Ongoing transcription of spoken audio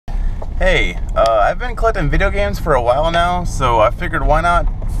Hey, I've been collecting video games for a while now, so I figured why not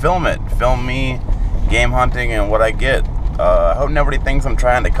film it? Film me game hunting and what I get. I hope nobody thinks I'm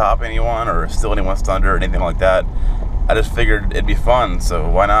trying to copy anyone or steal anyone's thunder or anything like that. I just figured it'd be fun, so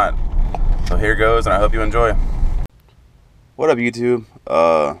why not? So here goes, and I hope you enjoy. What up, YouTube?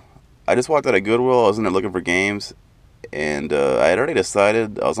 I just walked out of Goodwill. I was in there looking for games, and I had already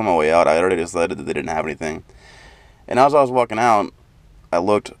decided, I was on my way out, I had already decided that they didn't have anything. And as I was walking out, I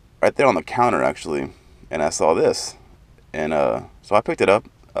looked right there on the counter, actually, and I saw this. And so I picked it up.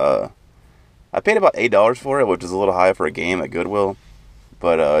 I paid about $8 for it, which is a little high for a game at Goodwill.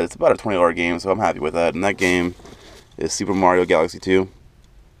 But it's about a $20 game, so I'm happy with that. And that game is Super Mario Galaxy 2.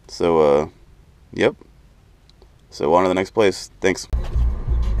 So, yep. So on to the next place. Thanks.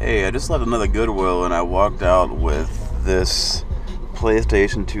 Hey, I just left another Goodwill, and I walked out with this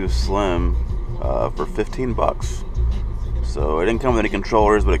PlayStation 2 Slim for 15 bucks. So it didn't come with any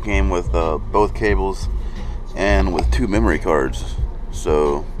controllers, but it came with both cables and with 2 memory cards.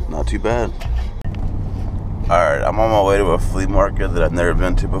 So not too bad. Alright, I'm on my way to a flea market that I've never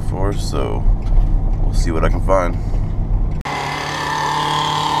been to before, so we'll see what I can find.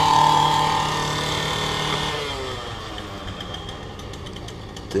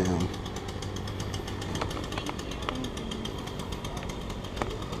 Damn.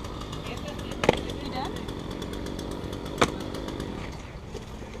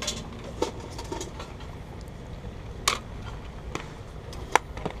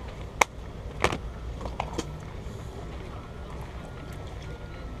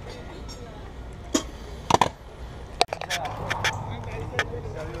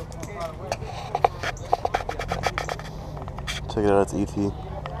 Check it out, it's E.T.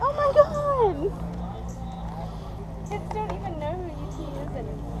 Oh my god! Kids don't even know who E.T. is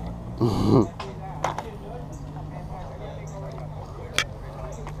anymore.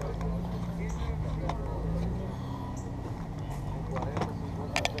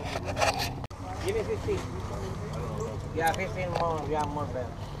 Give me 15. Yeah, 15 more. Yeah, more better.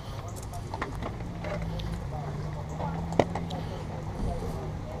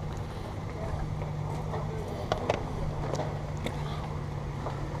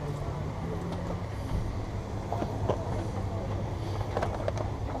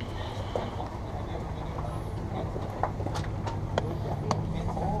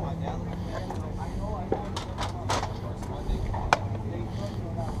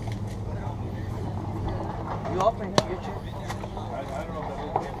 You open future.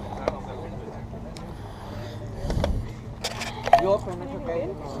 You open it, okay?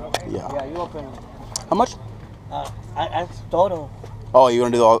 Yeah. Yeah, you open it. How much? That's total. Oh, you're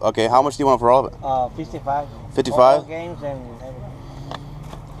gonna do all? Okay. How much do you want for all of it? 55. 55? All games and everything.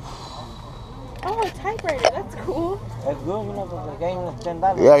 Oh, a typewriter. That's cool. That's good, you know, for the game is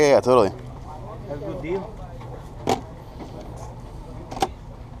 $10. Yeah, totally. That's a good deal.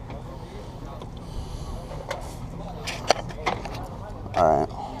 Alright.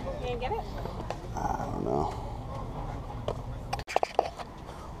 You gonna get it? I don't know.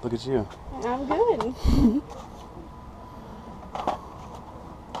 Look at you. I'm good.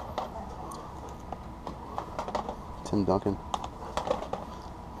 Tim Duncan.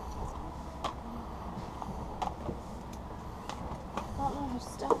 I don't know how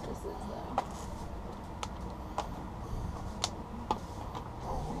stuff this is though.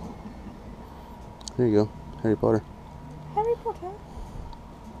 Here you go. Harry Potter. Harry Potter.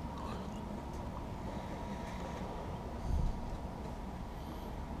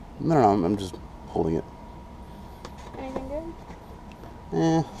 No, I'm just holding it. Anything good?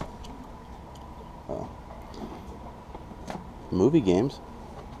 Eh. Oh. Movie games?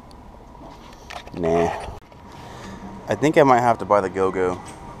 Nah. I think I might have to buy the Go-Go.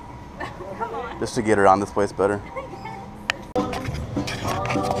 Come on. Just to get around this place better.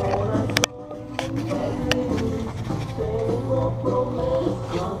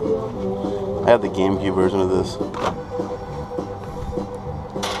 I have the GameCube version of this.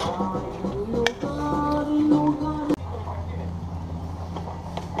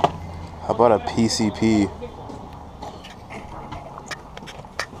 How about a PCP?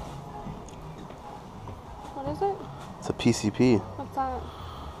 What is it? It's a PCP. What's that?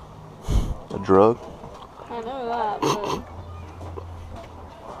 A drug? I know that, but...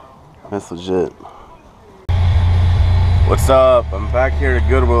 That's legit. What's up? I'm back here at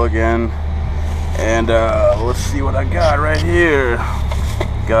Goodwill again. And let's see what I got right here.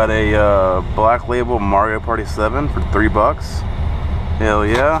 Got a Black Label Mario Party 7 for $3. Hell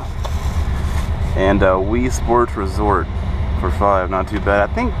yeah. And Wii Sports Resort for $5. Not too bad.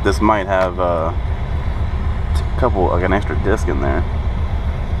 I think this might have a couple, like an extra disc in there.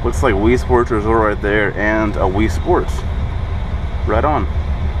 Looks like Wii Sports Resort right there and a Wii Sports. Right on.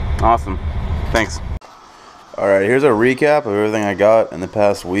 Awesome. Thanks. Alright, here's a recap of everything I got in the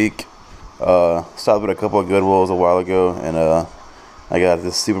past week. Stopped at a couple of Goodwills a while ago, and I got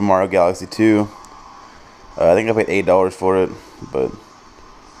this Super Mario Galaxy 2. I think I paid $8 for it, but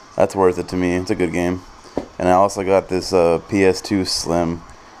that's worth it to me. It's a good game. And I also got this PS2 Slim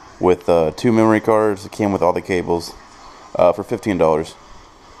with 2 memory cards. It came with all the cables for $15.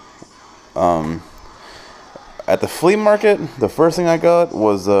 At the flea market, the first thing I got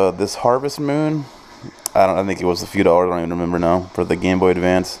was this Harvest Moon. I think it was a few dollars, I don't even remember now, for the Game Boy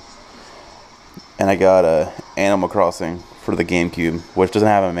Advance. And I got Animal Crossing for the GameCube, which doesn't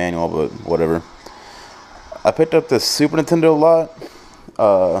have a manual, but whatever. I picked up this Super Nintendo lot.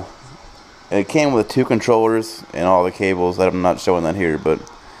 It came with 2 controllers and all the cables. I'm not showing that here, but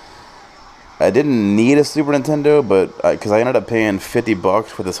I didn't need a Super Nintendo, but because I ended up paying $50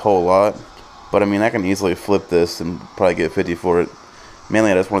 for this whole lot. But I mean, I can easily flip this and probably get 50 for it.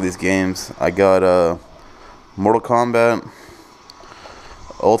 Mainly, that's one of these games. I got Mortal Kombat,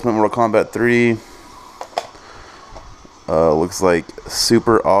 Ultimate Mortal Kombat 3. Looks like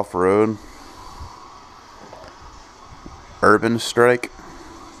Super Off-Road, Urban Strike,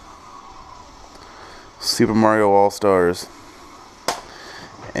 Super Mario All-Stars,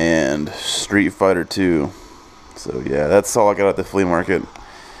 and Street Fighter 2. So yeah, that's all I got at the flea market.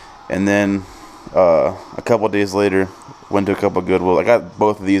 And then a couple days later, went to a couple Goodwill. I got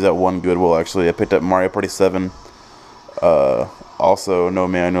both of these at one Goodwill actually. I picked up Mario Party 7. Also no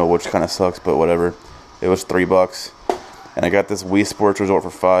manual, which kind of sucks, but whatever. It was $3. And I got this Wii Sports Resort for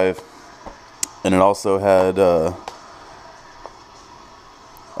 $5. And it also had a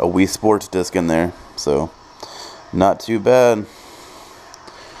Wii Sports disc in there. So not too bad.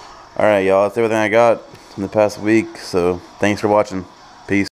 Alright, y'all, that's everything I got in the past week. So thanks for watching. Peace.